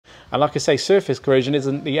And like I say, surface corrosion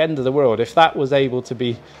isn't the end of the world. If that was able to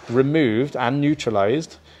be removed and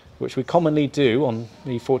neutralized, which we commonly do on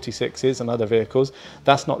E46s and other vehicles,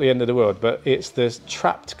 that's not the end of the world. But it's the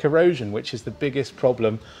trapped corrosion which is the biggest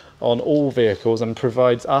problem on all vehicles and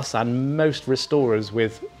provides us and most restorers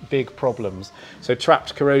with big problems. So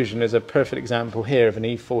trapped corrosion is a perfect example here of an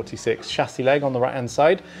E46 chassis leg on the right hand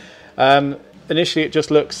side. Initially it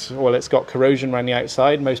just looks, well, it's got corrosion around the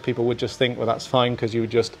outside. Most people would just think, well, that's fine, because you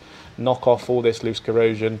would just knock off all this loose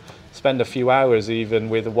corrosion, spend a few hours even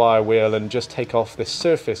with a wire wheel and just take off this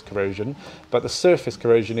surface corrosion. But the surface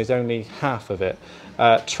corrosion is only half of it.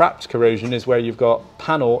 Trapped corrosion is where you've got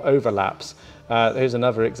panel overlaps. Here's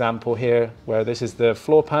another example here where this is the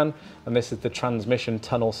floor pan and this is the transmission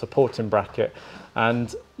tunnel supporting bracket.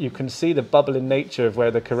 And you can see the bubbling nature of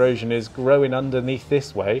where the corrosion is growing underneath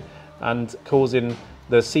this way and causing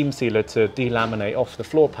the seam sealer to delaminate off the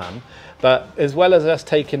floor pan. But as well as us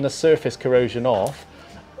taking the surface corrosion off,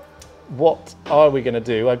 what are we going to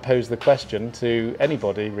do? I pose the question to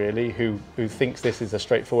anybody really who thinks this is a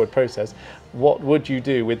straightforward process. What would you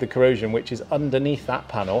do with the corrosion which is underneath that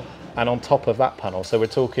panel and on top of that panel? So we're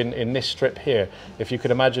talking in this strip here. If you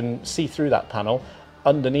could imagine, see through that panel,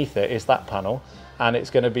 underneath it is that panel, and it's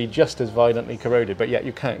going to be just as violently corroded, but yet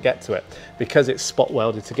you can't get to it because it's spot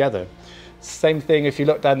welded together. Same thing if you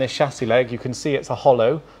look down this chassis leg, you can see it's a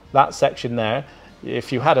hollow, that section there.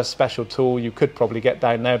 If you had a special tool, you could probably get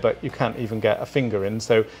down there, but you can't even get a finger in,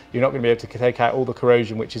 so you're not going to be able to take out all the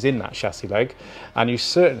corrosion which is in that chassis leg, and you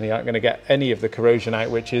certainly aren't going to get any of the corrosion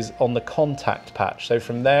out which is on the contact patch. So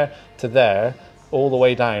from there to there, all the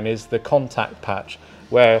way down is the contact patch,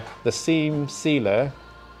 where the seam sealer,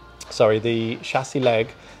 the chassis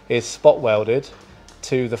leg is spot welded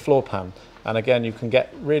to the floor pan. And again, you can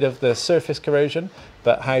get rid of the surface corrosion,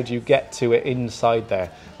 but how do you get to it inside there?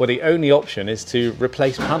 Well, the only option is to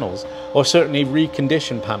replace panels, or certainly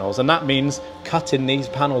recondition panels, and that means cutting these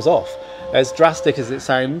panels off. As drastic as it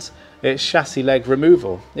sounds, it's chassis leg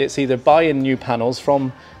removal. It's either buying new panels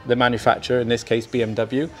from the manufacturer, in this case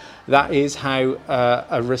BMW. That is how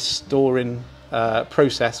a restoring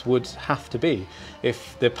process would have to be.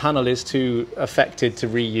 If the panel is too affected to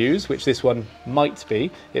reuse, which this one might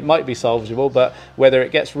be, it might be salvageable, but whether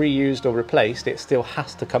it gets reused or replaced, it still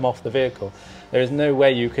has to come off the vehicle. There is no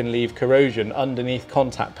way you can leave corrosion underneath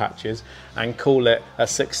contact patches and call it a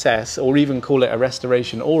success, or even call it a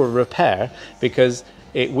restoration or a repair, because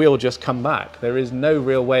it will just come back. There is no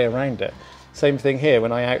real way around it. Same thing here,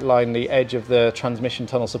 when I outline the edge of the transmission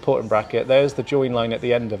tunnel supporting bracket, there's the join line at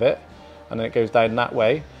the end of it, and then it goes down that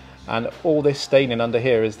way, and all this staining under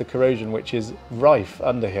here is the corrosion which is rife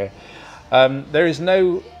under here. There is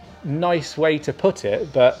no nice way to put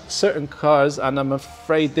it, but certain cars, and I'm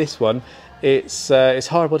afraid this one, it's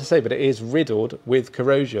horrible to say, but it is riddled with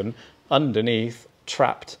corrosion underneath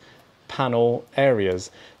trapped panel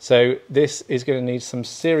areas. So this is going to need some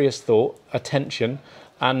serious thought, attention,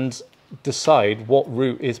 and decide what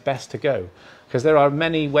route is best to go, because there are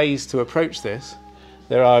many ways to approach this.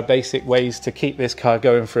 There are basic ways to keep this car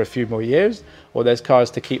going for a few more years, or there's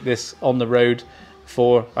cars to keep this on the road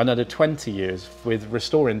for another 20 years with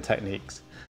restoring techniques.